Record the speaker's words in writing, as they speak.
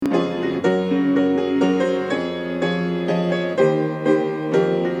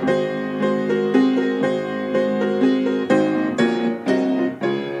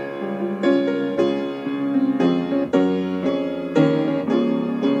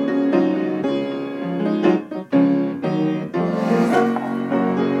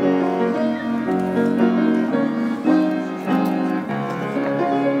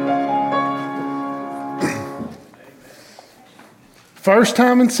First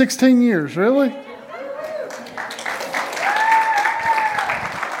time in 16 years, really?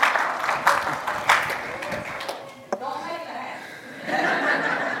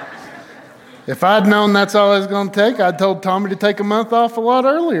 If I'd known that's all it was going to take, I'd told Tommy to take a month off a lot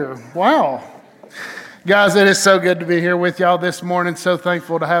earlier. Wow. Guys, it is so good to be here with y'all this morning. So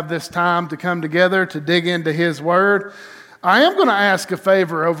thankful to have this time to come together to dig into His Word. I am going to ask a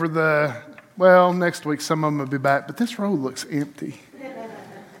favor over next week some of them will be back, but this row looks empty.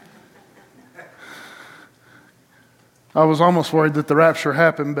 I was almost worried that the rapture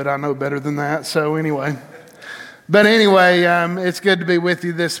happened, but I know better than that. So anyway, it's good to be with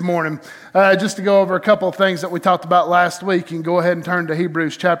you this morning. Just to go over a couple of things that we talked about last week, you can go ahead and turn to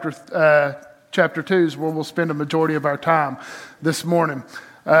Hebrews chapter 2 is where we'll spend a majority of our time this morning,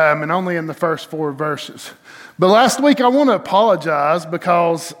 and only in the first 4 verses. But last week I want to apologize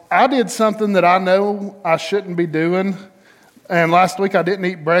because I did something that I know I shouldn't be doing, and last week I didn't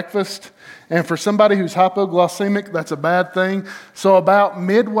eat breakfast. And for somebody who's hypoglycemic, that's a bad thing. So about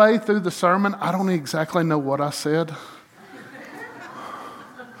midway through the sermon, I don't exactly know what I said.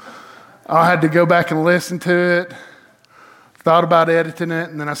 I had to go back and listen to it, thought about editing it,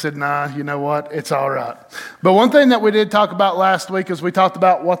 and then I said, nah, you know what? It's all right. But one thing that we did talk about last week is we talked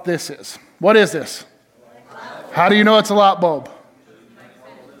about what this is. What is this? How do you know it's a light bulb?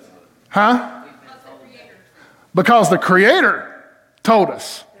 Huh? Because the Creator told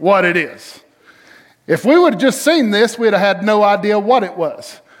us what it is. If we would have just seen this, we'd have had no idea what it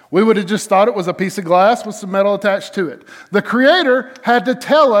was. We would have just thought it was a piece of glass with some metal attached to it. The Creator had to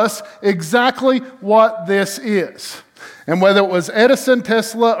tell us exactly what this is. And whether it was Edison,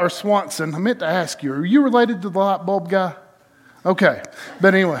 Tesla, or Swanson, I meant to ask you, are you related to the light bulb guy? Okay,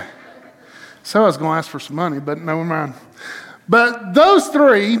 but anyway. So I was going to ask for some money, but never mind. But those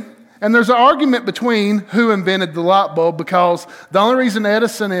three, and there's an argument between who invented the light bulb, because the only reason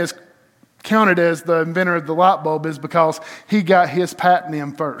Edison is counted as the inventor of the light bulb is because he got his patent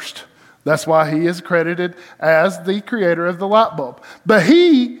in first. That's why he is credited as the creator of the light bulb. But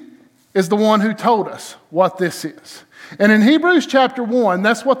he is the one who told us what this is. And in Hebrews chapter 1,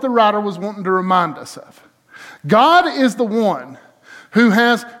 that's what the writer was wanting to remind us of. God is the one who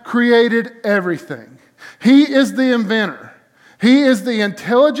has created everything. He is the inventor. He is the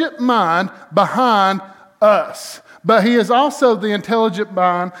intelligent mind behind us. But He is also the intelligent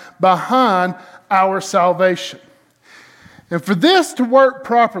mind behind our salvation. And for this to work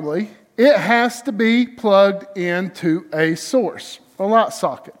properly, it has to be plugged into a source, a light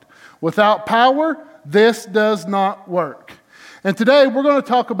socket. Without power, this does not work. And today we're going to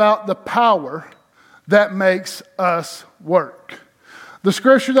talk about the power that makes us work. The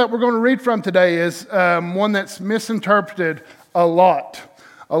scripture that we're going to read from today is one that's misinterpreted a lot.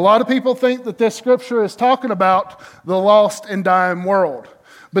 A lot of people think that this scripture is talking about the lost and dying world.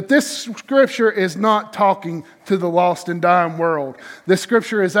 But this scripture is not talking to the lost and dying world. This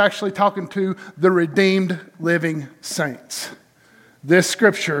scripture is actually talking to the redeemed living saints. This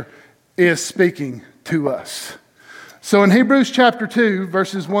scripture is speaking to us. So in Hebrews chapter 2,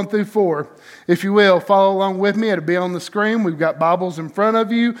 verses 1 through 4, if you will, follow along with me. It'll be on the screen. We've got Bibles in front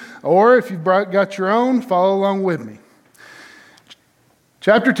of you. Or if you've got your own, follow along with me.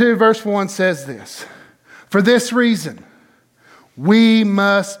 Chapter 2, verse 1 says this: "For this reason, we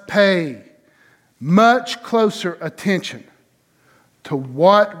must pay much closer attention to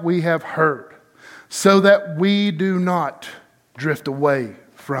what we have heard, so that we do not drift away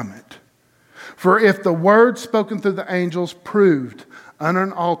from it. For if the word spoken through the angels proved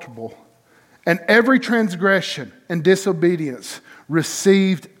unalterable, and every transgression and disobedience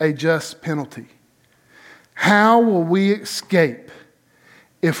received a just penalty, how will we escape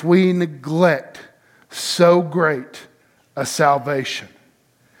if we neglect so great a salvation?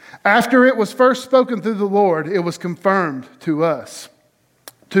 After it was first spoken through the Lord, it was confirmed to us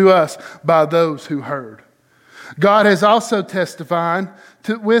by those who heard. God has also testified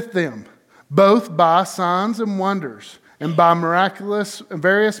with them, both by signs and wonders, and by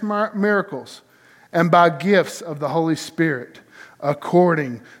various miracles, and by gifts of the Holy Spirit,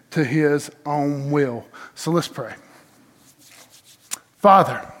 according to His own will." So let's pray.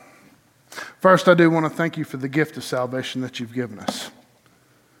 Father, first I do want to thank You for the gift of salvation that You've given us.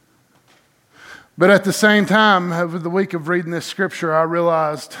 But at the same time, over the week of reading this scripture, I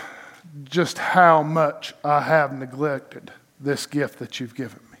realized just how much I have neglected this gift that You've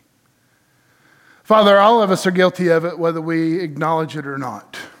given me. Father, all of us are guilty of it, whether we acknowledge it or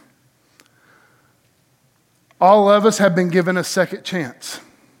not. All of us have been given a second chance,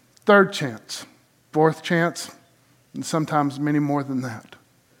 third chance, fourth chance, and sometimes many more than that.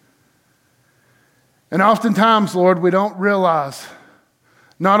 And oftentimes, Lord, we don't realize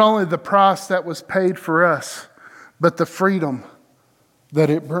Not only the price that was paid for us, but the freedom that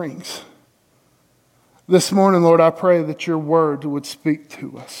it brings. This morning, Lord, I pray that your word would speak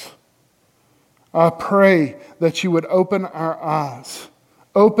to us. I pray that you would open our eyes,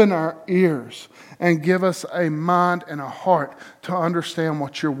 open our ears, and give us a mind and a heart to understand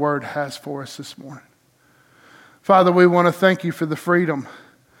what your word has for us this morning. Father, we want to thank you for the freedom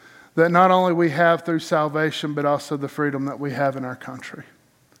that not only we have through salvation, but also the freedom that we have in our country.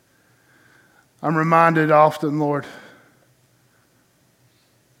 I'm reminded often, Lord,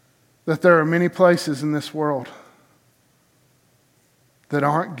 that there are many places in this world that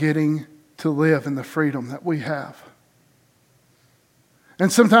aren't getting to live in the freedom that we have.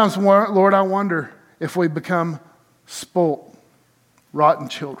 And sometimes, Lord, I wonder if we become spoiled, rotten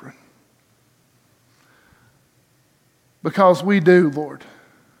children. Because we do, Lord.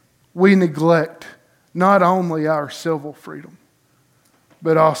 We neglect not only our civil freedom,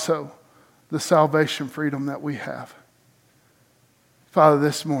 but also the salvation freedom that we have. Father,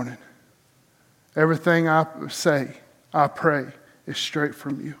 this morning, everything I say, I pray, is straight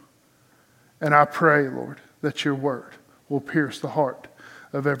from you. And I pray, Lord, that your word will pierce the heart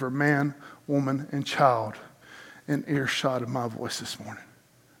of every man, woman, and child in earshot of my voice this morning.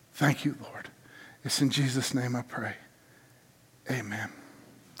 Thank you, Lord. It's in Jesus' name I pray. Amen.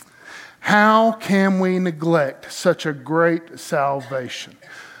 How can we neglect such a great salvation?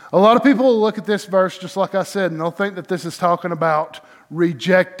 A lot of people will look at this verse, just like I said, and they'll think that this is talking about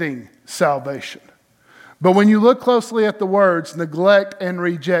rejecting salvation. But when you look closely at the words neglect and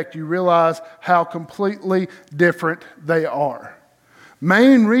reject, you realize how completely different they are.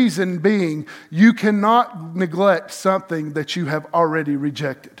 Main reason being, you cannot neglect something that you have already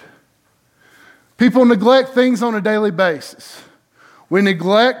rejected. People neglect things on a daily basis. We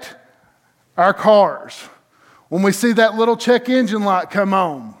neglect our cars. When we see that little check engine light come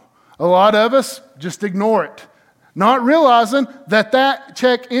on, a lot of us just ignore it, not realizing that that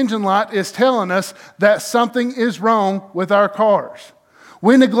check engine light is telling us that something is wrong with our cars.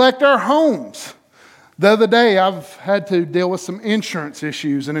 We neglect our homes. The other day, I've had to deal with some insurance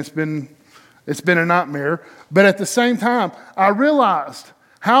issues, and it's been a nightmare. But at the same time, I realized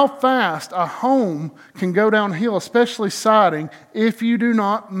how fast a home can go downhill, especially siding, if you do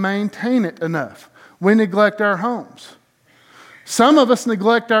not maintain it enough. We neglect our homes. Some of us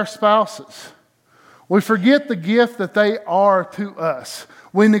neglect our spouses. We forget the gift that they are to us.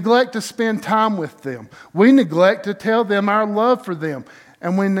 We neglect to spend time with them. We neglect to tell them our love for them.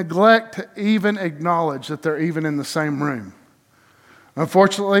 And we neglect to even acknowledge that they're even in the same room.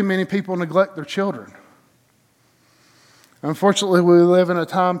 Unfortunately, many people neglect their children. Unfortunately, we live in a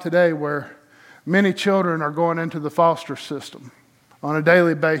time today where many children are going into the foster system on a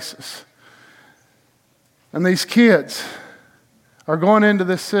daily basis. And these kids are going into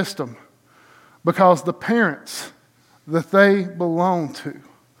this system because the parents that they belong to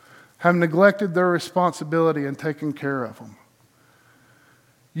have neglected their responsibility in taking care of them.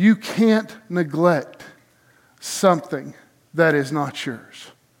 You can't neglect something that is not yours.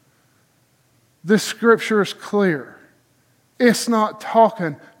 This scripture is clear. It's not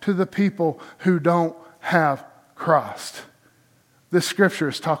talking to the people who don't have Christ. This scripture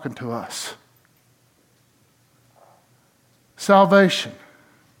is talking to us. Salvation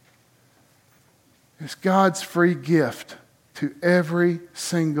is God's free gift to every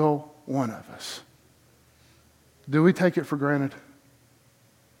single one of us. Do we take it for granted?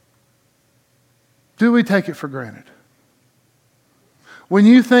 Do we take it for granted? When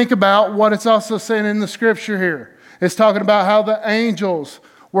you think about what it's also saying in the scripture here, it's talking about how the angels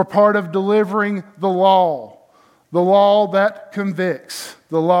were part of delivering the law that convicts,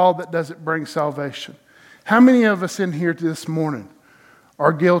 the law that doesn't bring salvation. How many of us in here this morning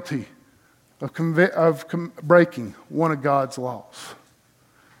are guilty of breaking one of God's laws?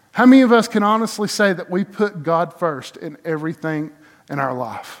 How many of us can honestly say that we put God first in everything in our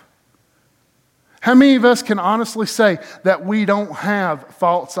life? How many of us can honestly say that we don't have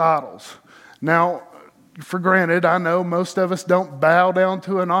false idols? Now, for granted, I know most of us don't bow down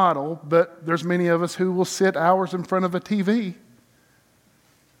to an idol, but there's many of us who will sit hours in front of a TV.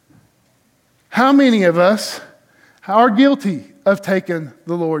 How many of us are guilty of taking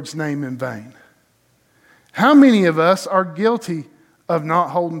the Lord's name in vain? How many of us are guilty of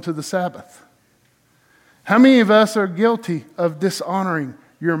not holding to the Sabbath? How many of us are guilty of dishonoring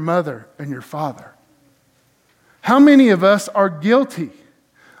your mother and your father? How many of us are guilty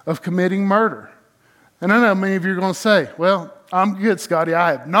of committing murder? And I know many of you are going to say, well, I'm good, Scotty.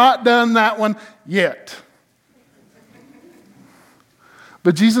 I have not done that one yet.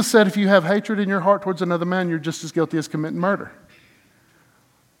 But Jesus said if you have hatred in your heart towards another man, you're just as guilty as committing murder.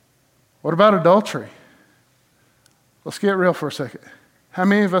 What about adultery? Let's get real for a second. How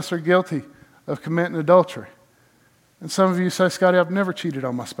many of us are guilty of committing adultery? And some of you say, Scotty, I've never cheated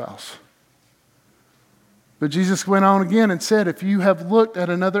on my spouse. But Jesus went on again and said, if you have looked at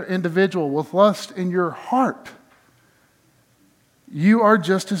another individual with lust in your heart, you are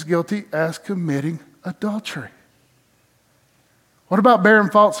just as guilty as committing adultery. What about bearing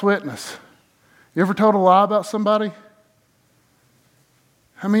false witness? You ever told a lie about somebody?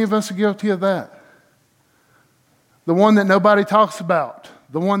 How many of us are guilty of that? The one that nobody talks about.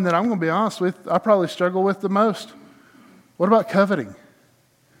 The one that I'm going to be honest with, I probably struggle with the most. What about coveting?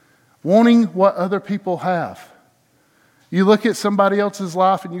 Wanting what other people have. You look at somebody else's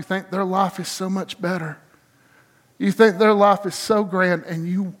life and you think their life is so much better. You think their life is so grand and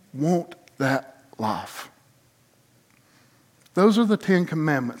you want that life. Those are the 10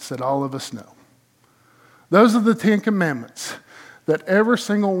 commandments that all of us know. Those are the 10 commandments that every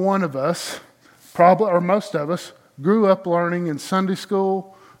single one of us, probably or most of us, grew up learning in Sunday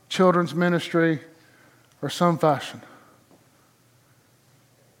school, children's ministry, or some fashion.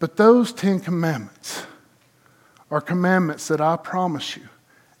 But those 10 commandments are commandments that I promise you,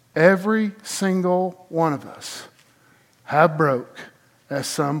 every single one of us have broke at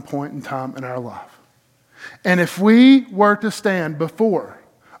some point in time in our life. And if we were to stand before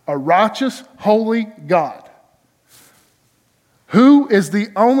a righteous, holy God, who is the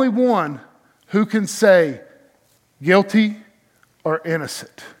only one who can say guilty or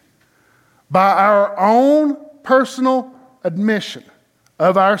innocent? By our own personal admission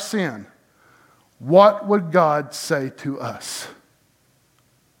of our sin, what would God say to us?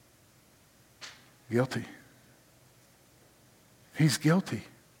 Guilty. He's guilty.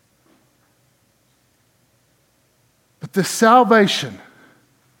 But the salvation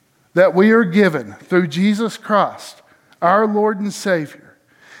that we are given through Jesus Christ, our Lord and Savior,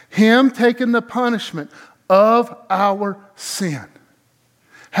 Him taking the punishment of our sin,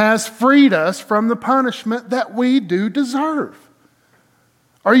 has freed us from the punishment that we do deserve.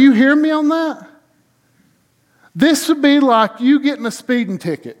 Are you hearing me on that? This would be like you getting a speeding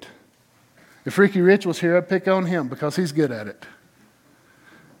ticket. If Ricky Rich was here, I'd pick on him because he's good at it.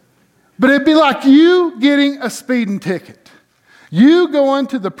 But it'd be like you getting a speeding ticket. You going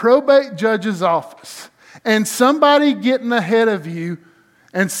to the probate judge's office and somebody getting ahead of you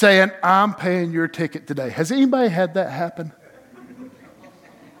and saying, I'm paying your ticket today. Has anybody had that happen?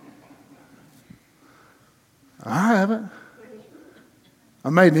 I haven't. I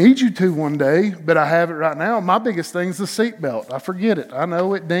may need you to one day, but I have it right now. My biggest thing is the seatbelt. I forget it. I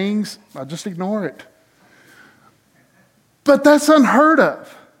know it dings. I just ignore it. But that's unheard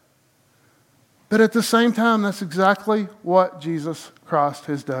of. But at the same time, that's exactly what Jesus Christ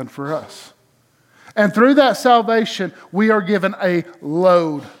has done for us. And through that salvation, we are given a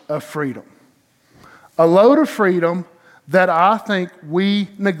load of freedom. A load of freedom that I think we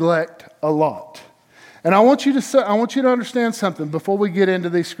neglect a lot. And I want you to understand something before we get into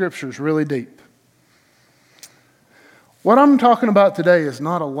these scriptures really deep. What I'm talking about today is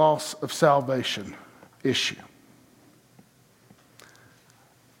not a loss of salvation issue.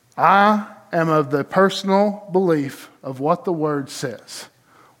 I am of the personal belief of what the Word says.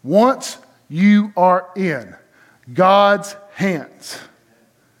 Once you are in God's hands,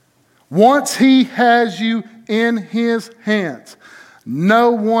 once He has you in His hands,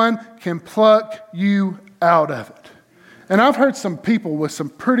 no one can pluck you out of it. And I've heard some people with some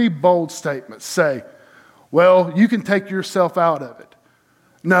pretty bold statements say, well, you can take yourself out of it.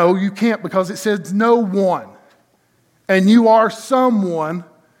 No, you can't, because it says no one. And you are someone,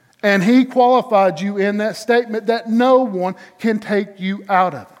 and He qualified you in that statement that no one can take you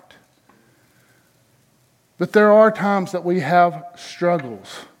out of it. But there are times that we have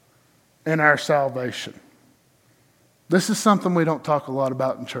struggles in our salvation. This is something we don't talk a lot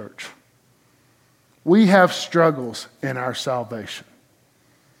about in church. We have struggles in our salvation.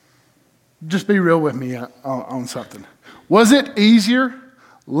 Just be real with me on something. Was it easier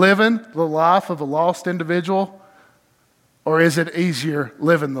living the life of a lost individual, or is it easier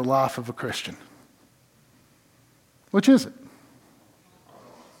living the life of a Christian? Which is it?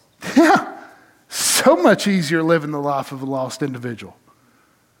 Yeah, so much easier living the life of a lost individual.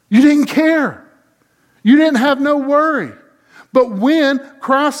 You didn't care. You didn't have no worry. But when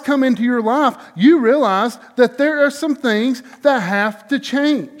Christ come into your life, you realize that there are some things that have to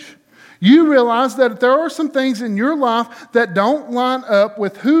change. You realize that there are some things in your life that don't line up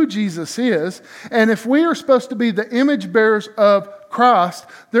with who Jesus is. And if we are supposed to be the image bearers of Christ,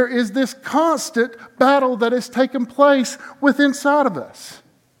 there is this constant battle that is taking place within inside of us.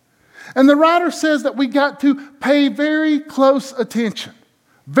 And the writer says that we got to pay very close attention.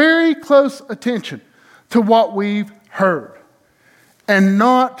 very close attention to what we've heard and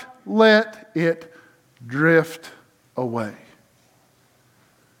not let it drift away.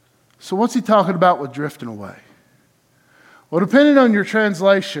 So what's he talking about with drifting away? Well, depending on your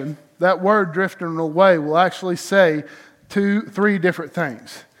translation, that word drifting away will actually say three different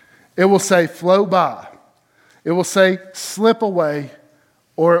things. It will say flow by, it will say slip away,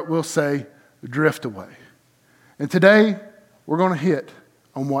 or it will say drift away. And today, we're going to hit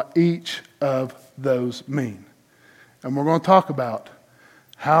on what each of those mean. And we're going to talk about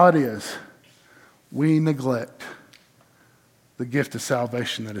how it is we neglect the gift of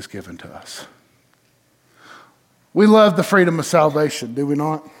salvation that is given to us. We love the freedom of salvation, do we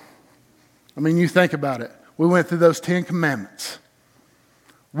not? I mean, you think about it. We went through those 10 commandments.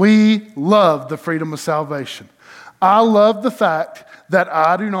 We love the freedom of salvation. I love the fact that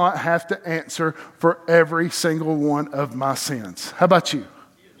I do not have to answer for every single one of my sins. How about you?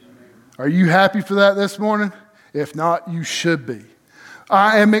 Are you happy for that this morning? If not, you should be.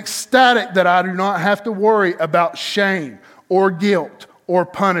 I am ecstatic that I do not have to worry about shame or guilt or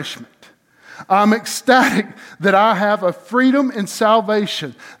punishment. I'm ecstatic that I have a freedom in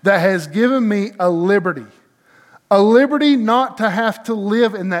salvation that has given me a liberty not to have to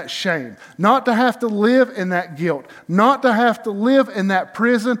live in that shame, not to have to live in that guilt, not to have to live in that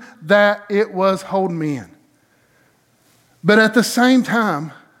prison that it was holding me in. But at the same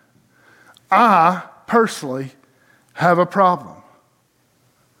time, I personally have a problem.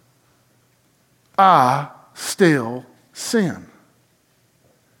 I still sin.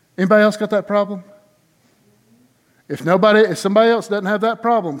 Anybody else got that problem? If somebody else doesn't have that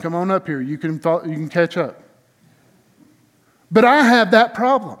problem, come on up here. You can catch up. But I have that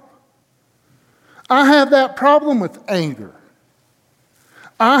problem. I have that problem with anger.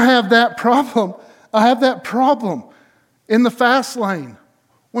 I have that problem in the fast lane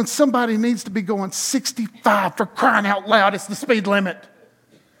when somebody needs to be going 65 for crying out loud. It's the speed limit.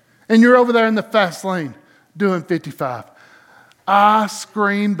 And you're over there in the fast lane doing 55. I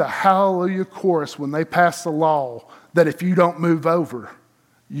screamed the hallelujah chorus when they passed the law that if you don't move over,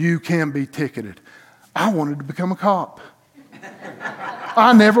 you can be ticketed. I wanted to become a cop.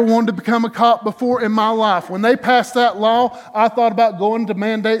 I never wanted to become a cop before in my life. When they passed that law, I thought about going to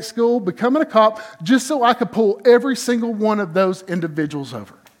mandate school, becoming a cop, just so I could pull every single one of those individuals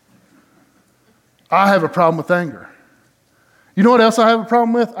over. I have a problem with anger. You know what else I have a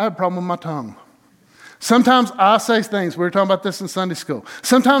problem with? I have a problem with my tongue. Sometimes I say things, we were talking about this in Sunday school.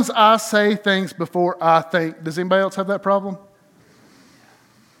 Sometimes I say things before I think. Does anybody else have that problem?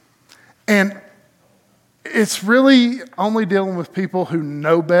 And it's really only dealing with people who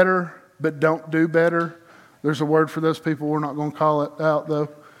know better but don't do better. There's a word for those people. We're not going to call it out, though.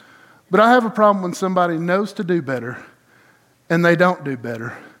 But I have a problem when somebody knows to do better and they don't do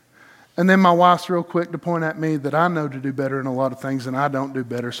better. And then my wife's real quick to point at me that I know to do better in a lot of things and I don't do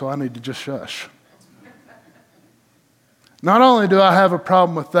better, so I need to just shush. Not only do I have a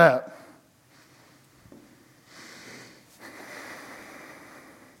problem with that,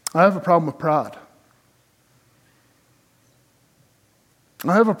 I have a problem with pride.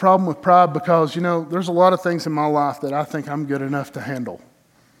 I have a problem with pride because, there's a lot of things in my life that I think I'm good enough to handle.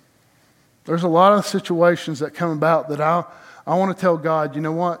 There's a lot of situations that come about that I want to tell God, you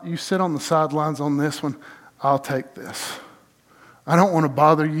know what? You sit on the sidelines on this one. I'll take this. I don't want to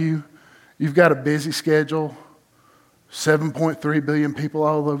bother you. You've got a busy schedule. 7.3 billion people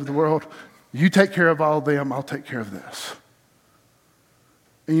all over the world. You take care of all of them. I'll take care of this.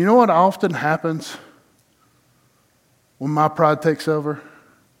 And you know what often happens when my pride takes over?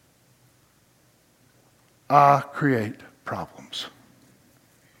 I create problems.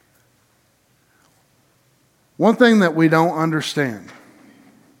 One thing that we don't understand,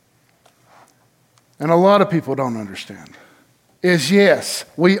 and a lot of people don't understand, is yes,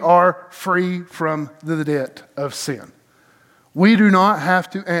 we are free from the debt of sin. We do not have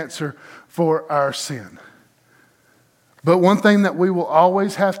to answer for our sin. But one thing that we will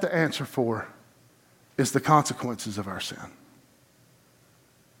always have to answer for is the consequences of our sin.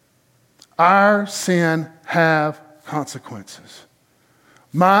 Our sin have consequences.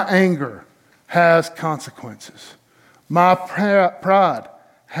 My anger has consequences. My pride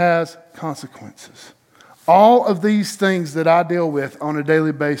has consequences. All of these things that I deal with on a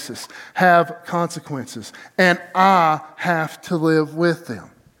daily basis have consequences, and I have to live with them.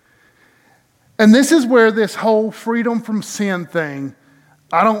 And this is where this whole freedom from sin thing,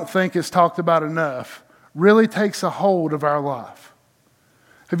 I don't think is talked about enough, really takes a hold of our life.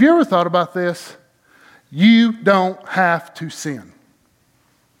 Have you ever thought about this? You don't have to sin.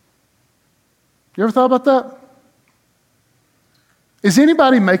 You ever thought about that? Is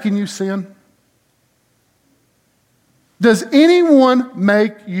anybody making you sin? Does anyone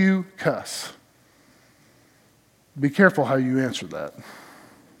make you cuss? Be careful how you answer that.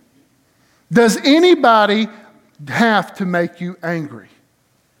 Does anybody have to make you angry?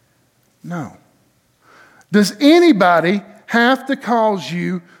 No. Does anybody have to cause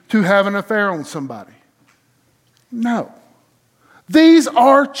you to have an affair on somebody? No. These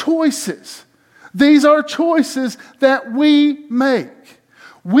are choices. These are choices that we make.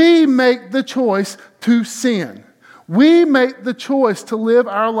 We make the choice to sin. We make the choice to live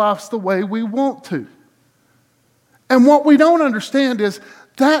our lives the way we want to. And what we don't understand is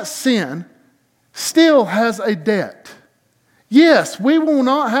that sin still has a debt. Yes, we will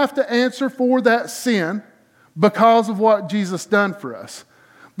not have to answer for that sin because of what Jesus done for us.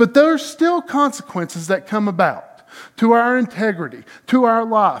 But there's still consequences that come about to our integrity, to our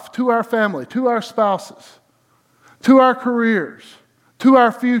life, to our family, to our spouses, to our careers, to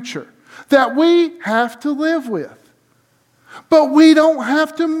our future that we have to live with. But we don't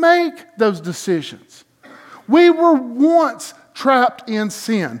have to make those decisions. We were once trapped in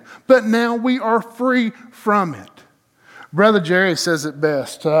sin, but now we are free from it. Brother Jerry says it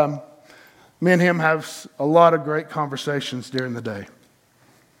best. Me and him have a lot of great conversations during the day.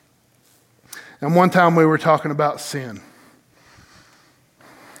 And one time we were talking about sin.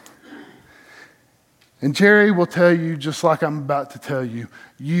 And Jerry will tell you, just like I'm about to tell you,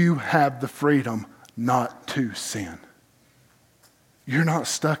 you have the freedom not to sin. You're not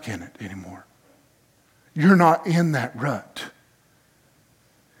stuck in it anymore. You're not in that rut.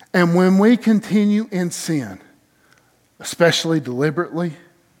 And when we continue in sin, especially deliberately,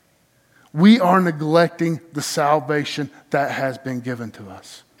 we are neglecting the salvation that has been given to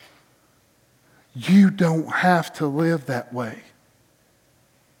us. You don't have to live that way.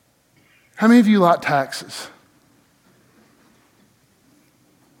 How many of you like taxes?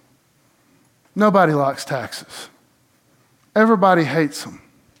 Nobody likes taxes. Everybody hates them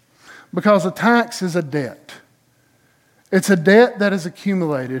because a tax is a debt. It's a debt that is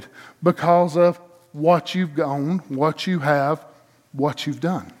accumulated because of what you've owned, what you have, what you've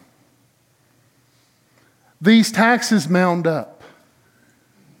done. These taxes mound up.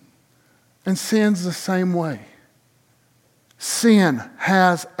 And sin's the same way. Sin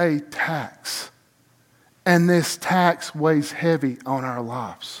has a tax. And this tax weighs heavy on our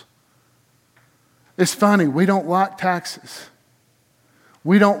lives. It's funny, we don't like taxes.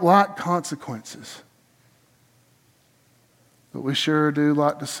 We don't like consequences. But we sure do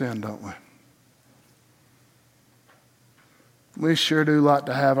like to sin, don't we? We sure do like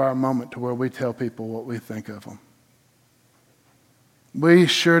to have our moment to where we tell people what we think of them. We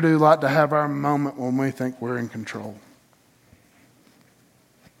sure do like to have our moment when we think we're in control.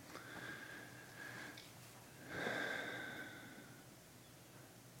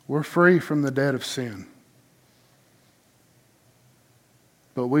 We're free from the debt of sin.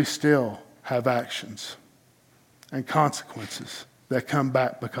 But we still have actions and consequences that come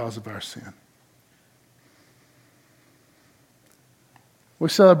back because of our sin. We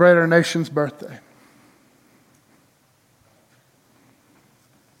celebrate our nation's birthday.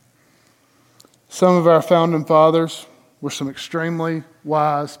 Some of our founding fathers were some extremely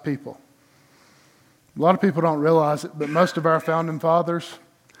wise people. A lot of people don't realize it, but most of our founding fathers,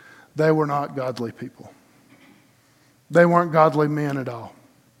 they were not godly people. They weren't godly men at all.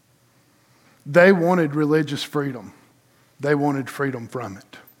 They wanted religious freedom. They wanted freedom from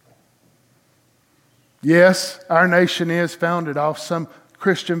it. Yes, our nation is founded off some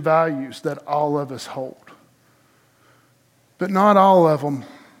Christian values that all of us hold. But not all of them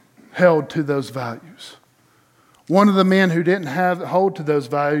held to those values. One of the men who didn't hold to those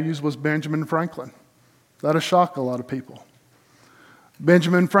values was Benjamin Franklin. That'll shock a lot of people.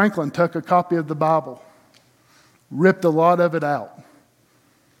 Benjamin Franklin took a copy of the Bible, ripped a lot of it out.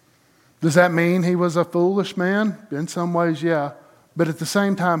 Does that mean he was a foolish man? In some ways, yeah. But at the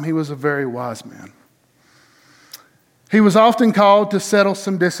same time, he was a very wise man. He was often called to settle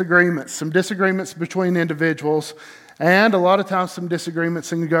some disagreements between individuals, and a lot of times some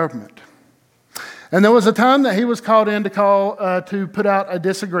disagreements in the government. And there was a time that he was called in to put out a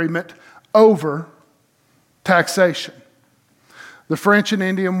disagreement over taxation. The French and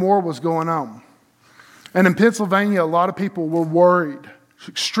Indian War was going on. And in Pennsylvania, a lot of people were worried,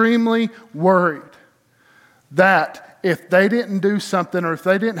 extremely worried, that if they didn't do something or if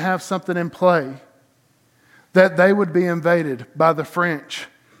they didn't have something in play, that they would be invaded by the French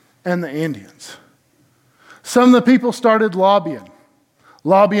and the Indians. Some of the people started lobbying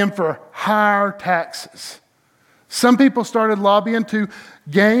for higher taxes. Some people started lobbying to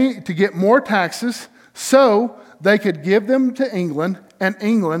get more taxes so they could give them to England, and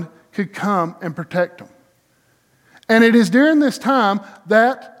England could come and protect them. And it is during this time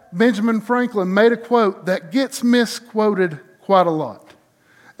that Benjamin Franklin made a quote that gets misquoted quite a lot.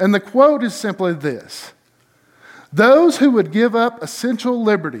 And the quote is simply this: "Those who would give up essential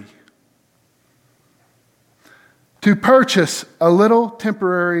liberty to purchase a little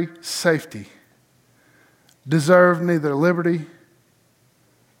temporary safety deserve neither liberty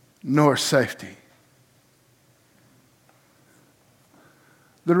nor safety."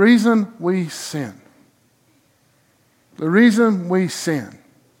 The reason we sin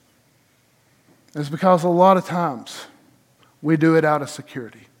is because a lot of times we do it out of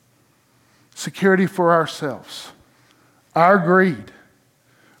security. Security for ourselves. Our greed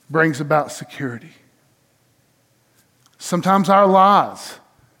brings about security. Sometimes our lies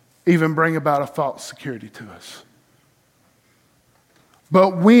even bring about a false security to us.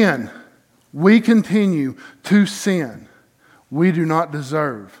 But when we continue to sin, we do not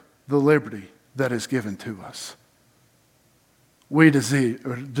deserve the liberty that is given to us. We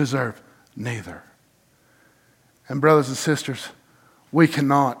deserve neither. And brothers and sisters, we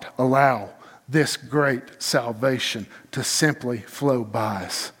cannot allow this great salvation to simply flow by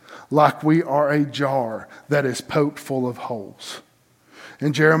us like we are a jar that is poked full of holes.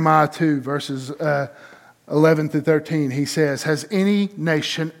 In Jeremiah 2, verses 11 through 13, he says, "Has any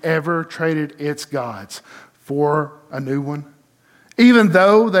nation ever traded its gods for a new one, even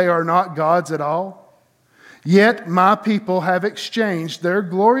though they are not gods at all? Yet my people have exchanged their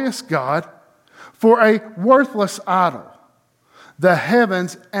glorious God for a worthless idol. The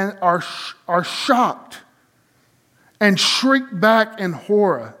heavens are shocked and shriek back in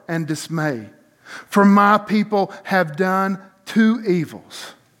horror and dismay. For my people have done two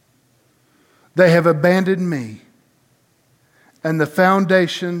evils. They have abandoned me and the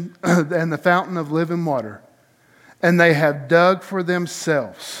foundation and the fountain of living water, and they have dug for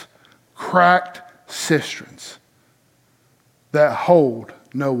themselves cracked cisterns that hold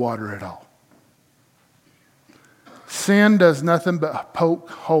no water at all." Sin does nothing but poke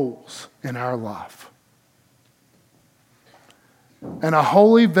holes in our life. And a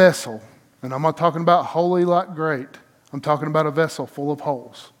holy vessel, and I'm not talking about holy like great, I'm talking about a vessel full of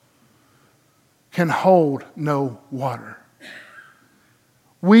holes, can hold no water.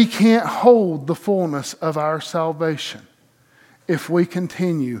 We can't hold the fullness of our salvation if we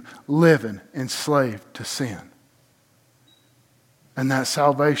continue living enslaved to sin. And that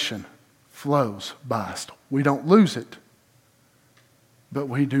salvation flows by us. We don't lose it, but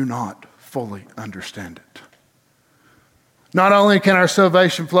we do not fully understand it. Not only can our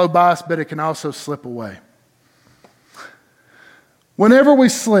salvation flow by us, but it can also slip away. Whenever we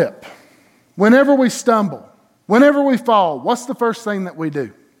slip, whenever we stumble, whenever we fall, what's the first thing that we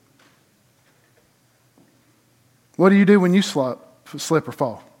do? What do you do when you slip or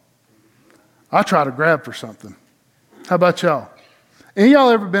fall? I try to grab for something. How about y'all? Any of y'all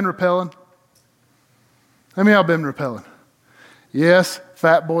ever been rappelling? How many of y'all been rappelling? Yes,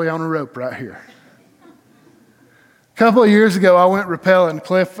 fat boy on a rope right here. A couple of years ago, I went rappelling.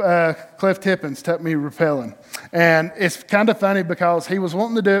 Cliff Tippins took me rappelling. And it's kind of funny because he was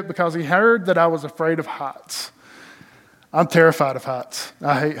wanting to do it because he heard that I was afraid of heights. I'm terrified of heights.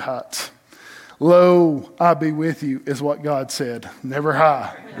 I hate heights. Lo, I be with you is what God said. Never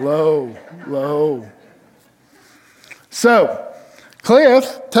high. Lo, lo. So,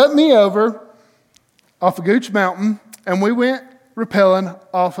 Cliff took me over off of Gooch Mountain, and we went rappelling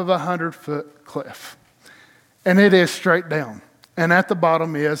off of a 100-foot cliff. And it is straight down. And at the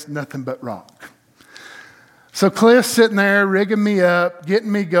bottom is nothing but rock. So Cliff's sitting there rigging me up,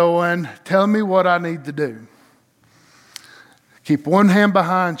 getting me going, telling me what I need to do. Keep one hand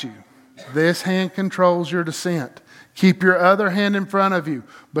behind you. This hand controls your descent. Keep your other hand in front of you,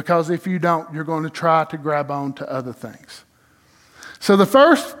 because if you don't, you're going to try to grab on to other things. So the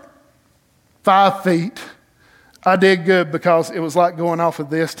first 5 feet, I did good because it was like going off of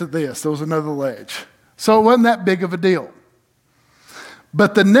this to this. There was another ledge. So it wasn't that big of a deal.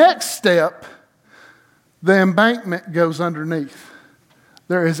 But the next step, the embankment goes underneath.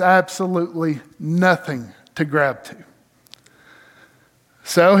 There is absolutely nothing to grab to.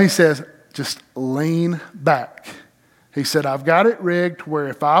 So he says, just lean back. He said, I've got it rigged where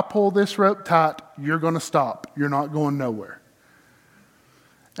if I pull this rope tight, you're going to stop. You're not going nowhere.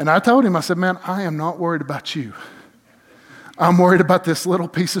 And I told him, I said, man, I am not worried about you. I'm worried about this little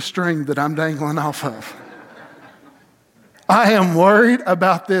piece of string that I'm dangling off of. I am worried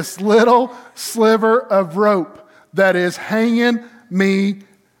about this little sliver of rope that is hanging me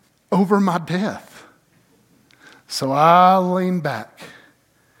over my death. So I leaned back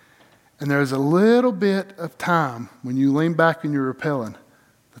And there's a little bit of time when you lean back and you're rappelling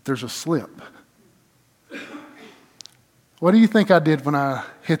that there's a slip. What do you think I did when I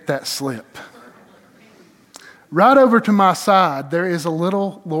hit that slip? Right over to my side, there is a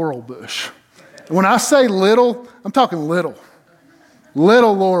little laurel bush. When I say little, I'm talking little.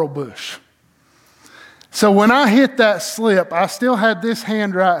 Little laurel bush. So when I hit that slip, I still had this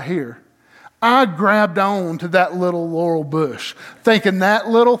hand right here. I grabbed on to that little laurel bush, thinking that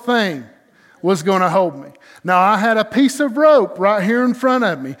little thing was going to hold me. Now, I had a piece of rope right here in front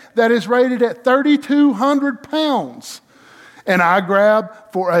of me that is rated at 3,200 pounds. And I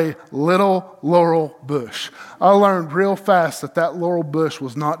grabbed for a little laurel bush. I learned real fast that that laurel bush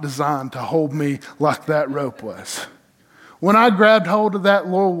was not designed to hold me like that rope was. When I grabbed hold of that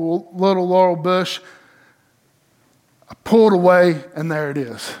little laurel bush, I pulled away, and there it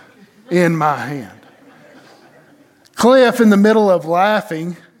is in my hand. Cliff, in the middle of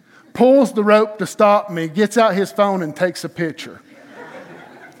laughing, pulls the rope to stop me, gets out his phone, and takes a picture.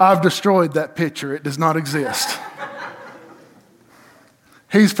 I've destroyed that picture. It does not exist.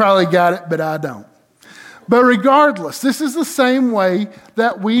 He's probably got it, but I don't. But regardless, this is the same way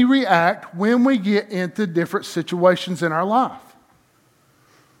that we react when we get into different situations in our life.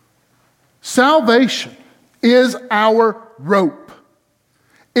 Salvation is our rope.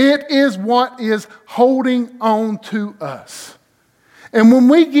 It is what is holding on to us. And when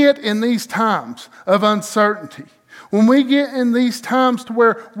we get in these times of uncertainty, when we get in these times to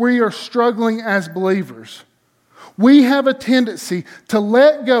where we are struggling as believers, we have a tendency to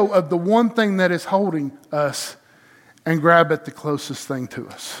let go of the one thing that is holding us and grab at the closest thing to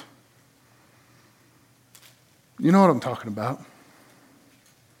us. You know what I'm talking about.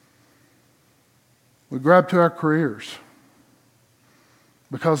 We grab to our careers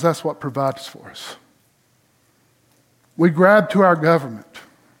because that's what provides for us. We grab to our government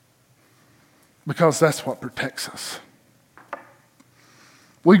because that's what protects us.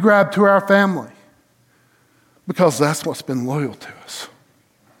 We grab to our family because that's what's been loyal to us.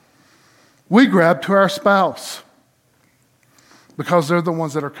 We grab to our spouse because they're the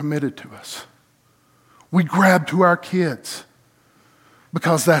ones that are committed to us. We grab to our kids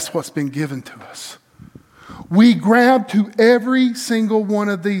because that's what's been given to us. We grab to every single one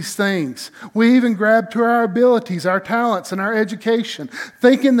of these things. We even grab to our abilities, our talents, and our education,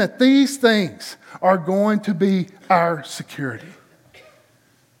 thinking that these things are going to be our security.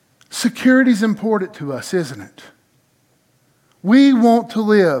 Security is important to us, isn't it? We want to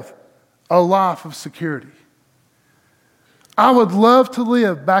live a life of security. I would love to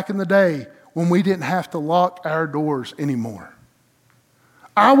live back in the day when we didn't have to lock our doors anymore.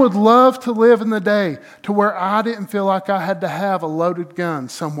 I would love to live in the day to where I didn't feel like I had to have a loaded gun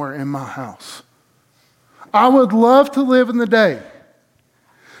somewhere in my house. I would love to live in the day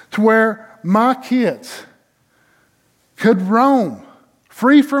to where my kids could roam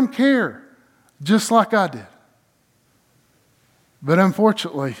free from care just like I did. But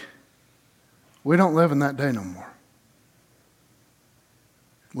unfortunately, we don't live in that day no more.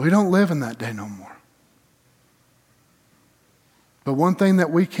 We don't live in that day no more. But one thing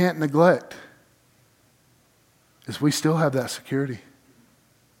that we can't neglect is we still have that security.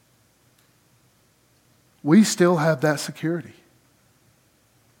 We still have that security.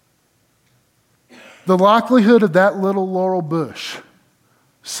 The likelihood of that little laurel bush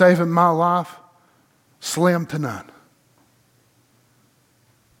saving my life, slim to none.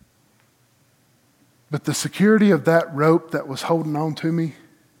 But the security of that rope that was holding on to me,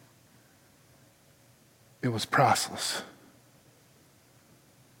 it was priceless.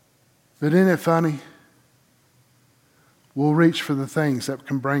 But isn't it funny? We'll reach for the things that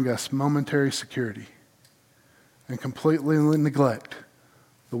can bring us momentary security and completely neglect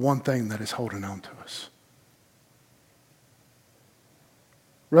the one thing that is holding on to us.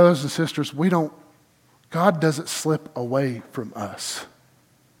 Brothers and sisters, God doesn't slip away from us.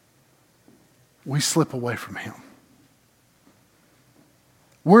 We slip away from Him.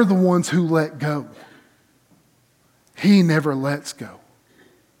 We're the ones who let go. He never lets go.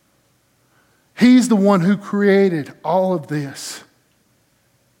 He's the one who created all of this.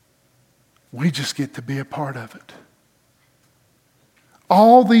 We just get to be a part of it.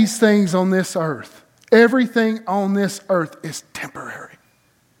 All these things on this earth, everything on this earth is temporary.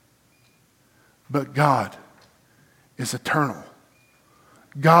 But God is eternal.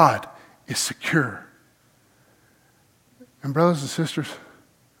 God is secure. And brothers and sisters,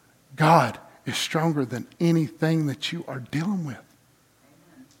 God is stronger than anything that you are dealing with.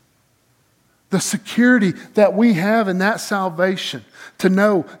 The security that we have in that salvation, to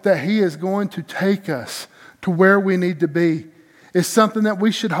know that He is going to take us to where we need to be, is something that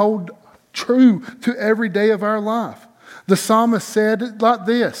we should hold true to every day of our life. The psalmist said it like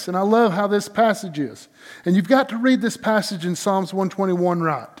this, and I love how this passage is. And you've got to read this passage in Psalms 121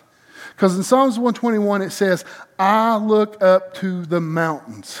 right. Because in Psalms 121 it says, I look up to the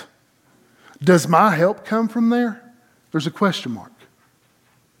mountains. Does my help come from there? There's a question mark.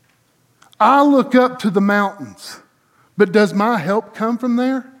 I look up to the mountains, but does my help come from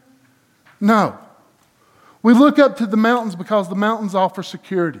there? No. We look up to the mountains because the mountains offer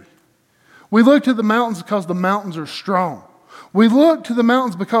security. We look to the mountains because the mountains are strong. We look to the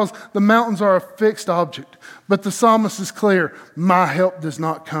mountains because the mountains are a fixed object. But the psalmist is clear, my help does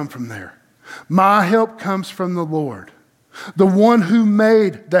not come from there. My help comes from the Lord. The one who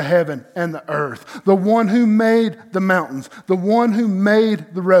made the heaven and the earth, the one who made the mountains, the one who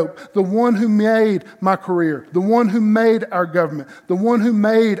made the rope, the one who made my career, the one who made our government, the one who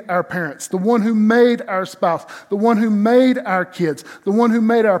made our parents, the one who made our spouse, the one who made our kids, the one who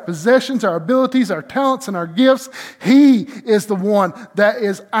made our possessions, our abilities, our talents, and our gifts. He is the one that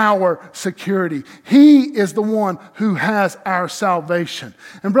is our security. He is the one who has our salvation.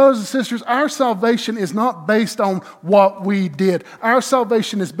 And brothers and sisters, our salvation is not based on what we did. Our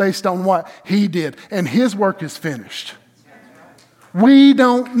salvation is based on what He did, and His work is finished. We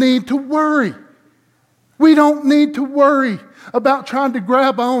don't need to worry. We don't need to worry about trying to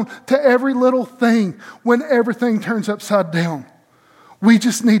grab on to every little thing when everything turns upside down. We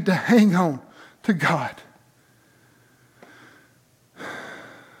just need to hang on to God.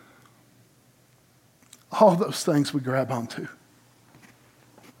 All those things we grab onto,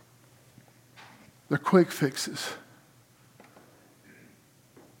 they're quick fixes.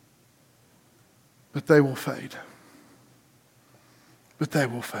 But they will fade. But they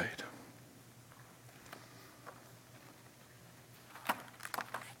will fade.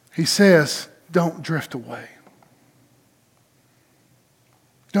 He says, don't drift away.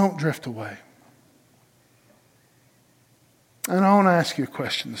 Don't drift away. And I want to ask you a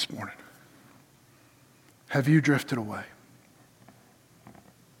question this morning. Have you drifted away?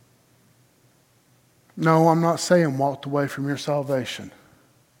 No, I'm not saying walked away from your salvation.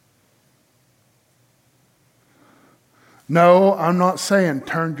 No, I'm not saying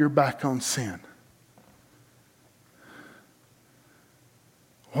turned your back on sin.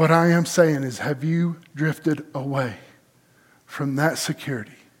 What I am saying is, have you drifted away from that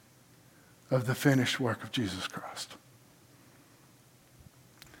security of the finished work of Jesus Christ?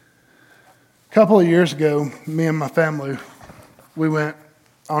 A couple of years ago, me and my family, we went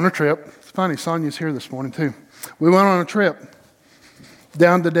on a trip. It's funny, Sonia's here this morning too. We went on a trip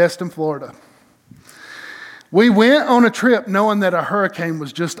down to Destin, Florida. We went on a trip knowing that a hurricane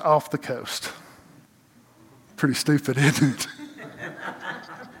was just off the coast. Pretty stupid, isn't it?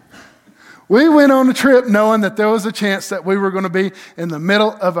 We went on a trip knowing that there was a chance that we were going to be in the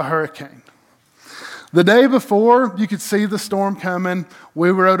middle of a hurricane. The day before, you could see the storm coming.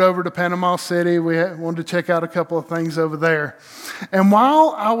 We rode over to Panama City. We wanted to check out a couple of things over there. And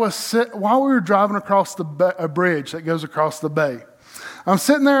while we were driving across a bridge that goes across the bay, I'm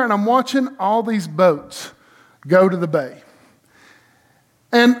sitting there and I'm watching all these boats go to the bay.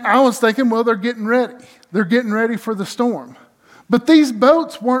 And I was thinking, well, they're getting ready. They're getting ready for the storm. But these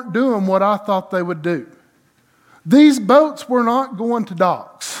boats weren't doing what I thought they would do. These boats were not going to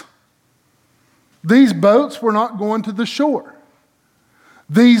docks. These boats were not going to the shore.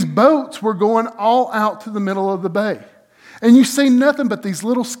 These boats were going all out to the middle of the bay. And you see nothing but these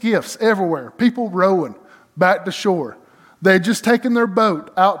little skiffs everywhere, people rowing back to shore. They had just taken their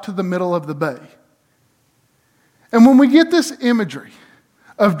boat out to the middle of the bay. And when we get this imagery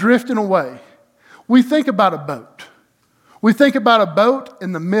of drifting away, we think about a boat. We think about a boat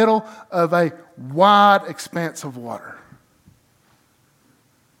in the middle of a wide expanse of water.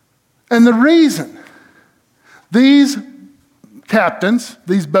 And the reason these captains,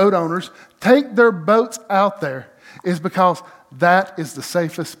 these boat owners, take their boats out there is because that is the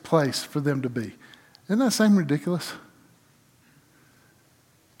safest place for them to be. Doesn't that seem ridiculous?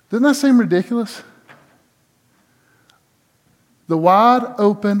 Doesn't that seem ridiculous? The wide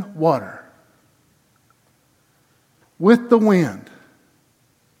open water, with the wind,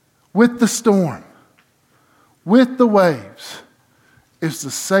 with the storm, with the waves, is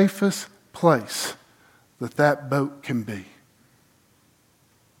the safest place that boat can be.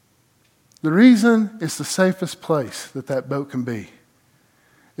 The reason it's the safest place that boat can be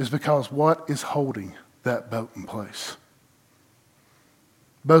is because what is holding that boat in place?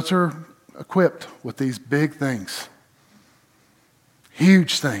 Boats are equipped with these big things.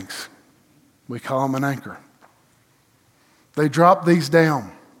 Huge things. We call them an anchor. They drop these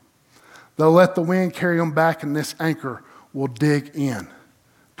down. They'll let the wind carry them back, and this anchor will dig in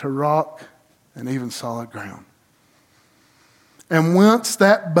to rock, and even solid ground. And once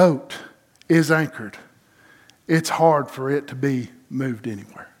that boat is anchored, it's hard for it to be moved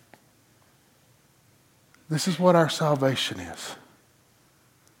anywhere. This is what our salvation is.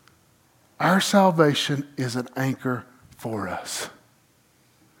 Our salvation is an anchor for us.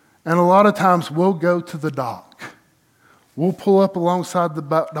 And a lot of times we'll go to the dock. We'll pull up alongside the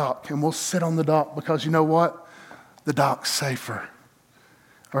dock and we'll sit on the dock because you know what? The dock's safer.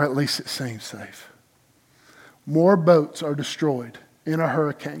 Or at least it seems safe. More boats are destroyed in a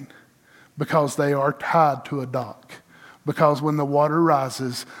hurricane because they are tied to a dock. Because when the water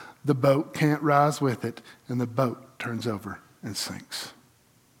rises, the boat can't rise with it and the boat turns over and sinks.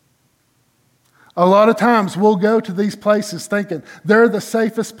 A lot of times we'll go to these places thinking they're the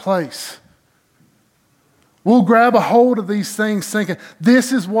safest place. We'll grab a hold of these things thinking,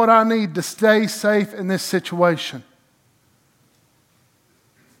 this is what I need to stay safe in this situation.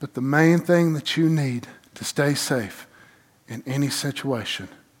 But the main thing that you need to stay safe in any situation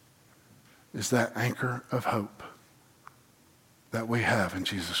is that anchor of hope that we have in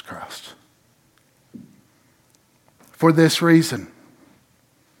Jesus Christ. For this reason,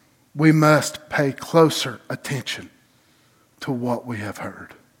 we must pay closer attention to what we have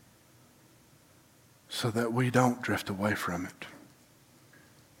heard so that we don't drift away from it.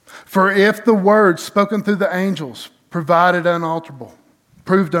 For if the word spoken through the angels proved unalterable,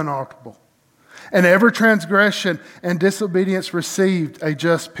 and every transgression and disobedience received a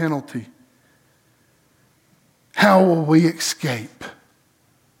just penalty, how will we escape?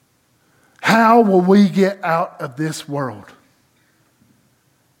 How will we get out of this world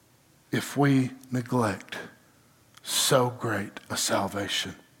if we neglect so great a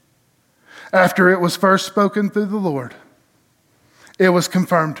salvation? After it was first spoken through the Lord, it was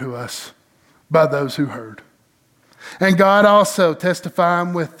confirmed to us by those who heard. And God also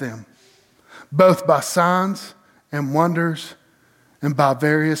testifying with them, both by signs and wonders and by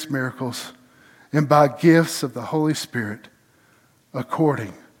various miracles and by gifts of the Holy Spirit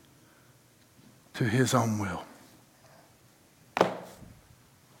according to his own will.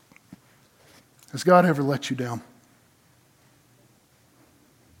 Has God ever let you down?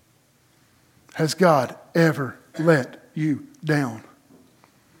 Has God ever let you down?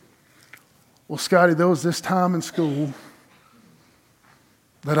 Well, Scotty, there was this time in school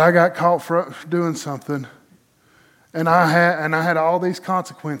that I got caught for doing something, and I had all these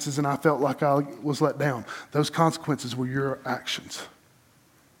consequences, and I felt like I was let down. Those consequences were your actions.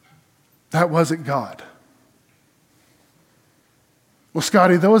 That wasn't God. Well,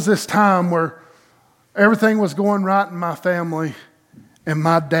 Scotty, there was this time where everything was going right in my family, and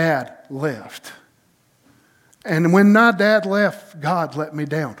my dad left. And when my dad left, God let me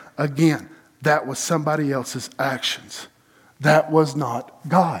down. Again, that was somebody else's actions. That was not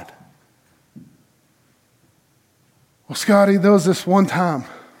God. Well, Scotty, there was this one time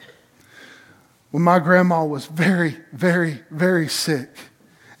when my grandma was very, very, very sick.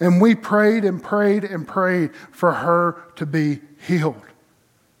 And we prayed and prayed and prayed for her to be healed.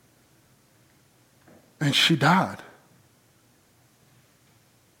 And she died.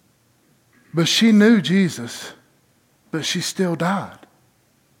 But she knew Jesus, but she still died.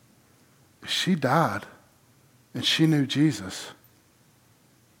 She died, and she knew Jesus.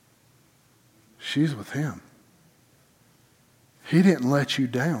 She's with him. He didn't let you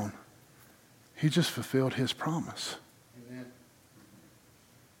down. He just fulfilled his promise. Amen.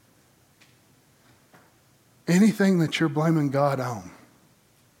 Anything that you're blaming God on,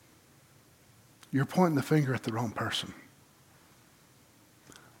 you're pointing the finger at the wrong person.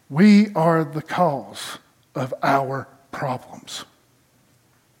 We are the cause of our problems.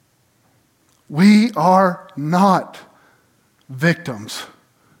 We are not victims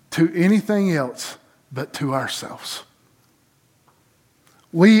to anything else but to ourselves.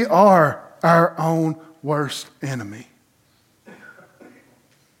 We are our own worst enemy.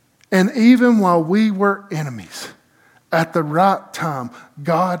 And even while we were enemies, at the right time,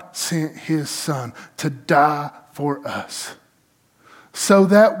 God sent his Son to die for us so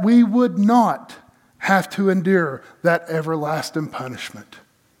that we would not have to endure that everlasting punishment.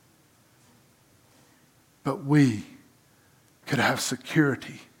 But we could have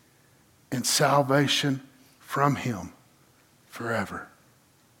security and salvation from him forever.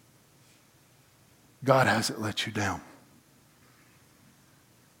 God hasn't let you down.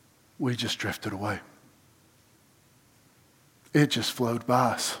 We just drifted away. It just flowed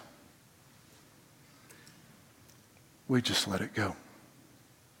by us. We just let it go.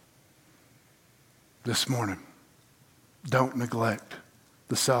 This morning, don't neglect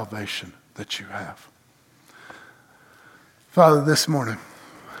the salvation that you have. Father, this morning,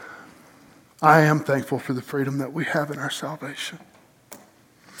 I am thankful for the freedom that we have in our salvation.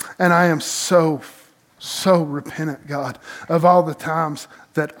 And I am so repentant, God, of all the times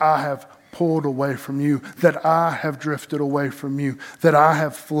that I have pulled away from you, that I have drifted away from you, that I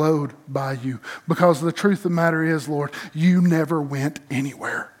have flowed by you. Because the truth of the matter is, Lord, you never went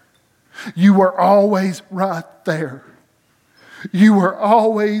anywhere. You were always right there. You were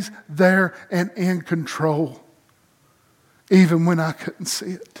always there and in control, even when I couldn't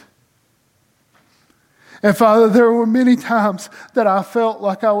see it. And Father, there were many times that I felt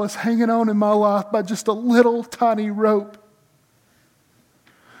like I was hanging on in my life by just a little tiny rope.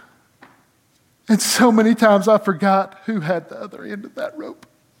 And so many times I forgot who had the other end of that rope.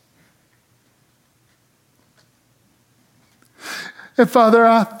 And Father,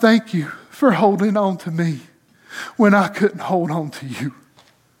 I thank you for holding on to me when I couldn't hold on to you.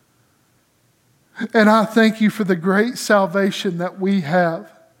 And I thank you for the great salvation that we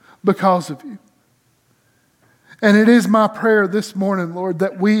have because of you. And it is my prayer this morning, Lord,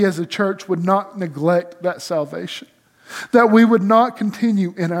 that we as a church would not neglect that salvation, that we would not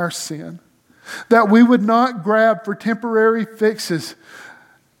continue in our sin, that we would not grab for temporary fixes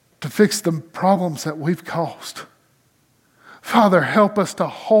to fix the problems that we've caused. Father, help us to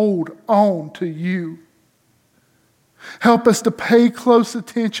hold on to you. Help us to pay close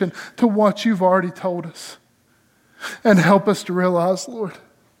attention to what you've already told us. And help us to realize, Lord,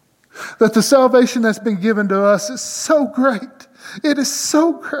 that the salvation that's been given to us is so great. It is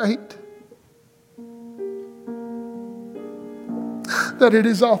so great that it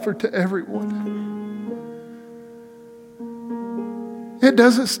is offered to everyone. It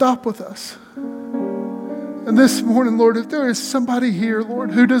doesn't stop with us. And this morning, Lord, if there is somebody here,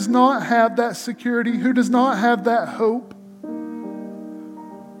 Lord, who does not have that security, who does not have that hope,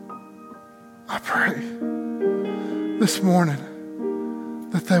 I pray this morning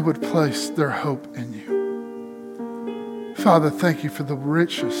that they would place their hope in you. Father, thank you for the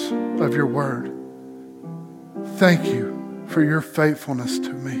richness of your word. Thank you for your faithfulness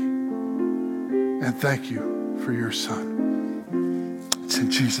to me. And thank you for your Son. It's in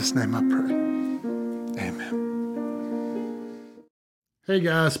Jesus' name I pray. Amen. Hey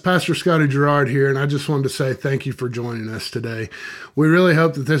guys, Pastor Scotty Gerard here, and I just wanted to say thank you for joining us today. We really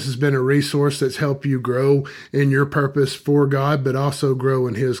hope that this has been a resource that's helped you grow in your purpose for God, but also grow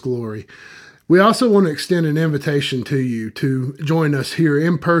in His glory. We also want to extend an invitation to you to join us here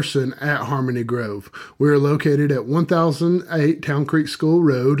in person at Harmony Grove. We are located at 1008 Town Creek School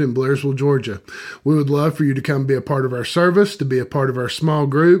Road in Blairsville, Georgia. We would love for you to come be a part of our service, to be a part of our small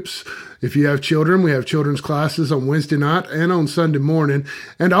groups. If you have children, we have children's classes on Wednesday night and on Sunday morning,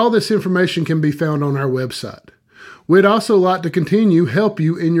 and all this information can be found on our website. We'd also like to continue help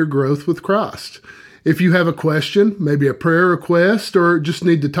you in your growth with Christ. If you have a question, maybe a prayer request, or just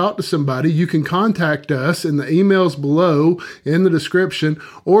need to talk to somebody, you can contact us in the emails below in the description,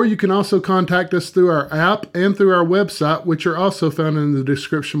 or you can also contact us through our app and through our website, which are also found in the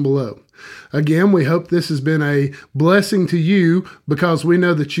description below. Again, we hope this has been a blessing to you because we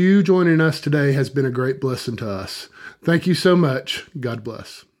know that you joining us today has been a great blessing to us. Thank you so much. God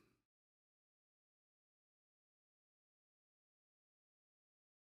bless.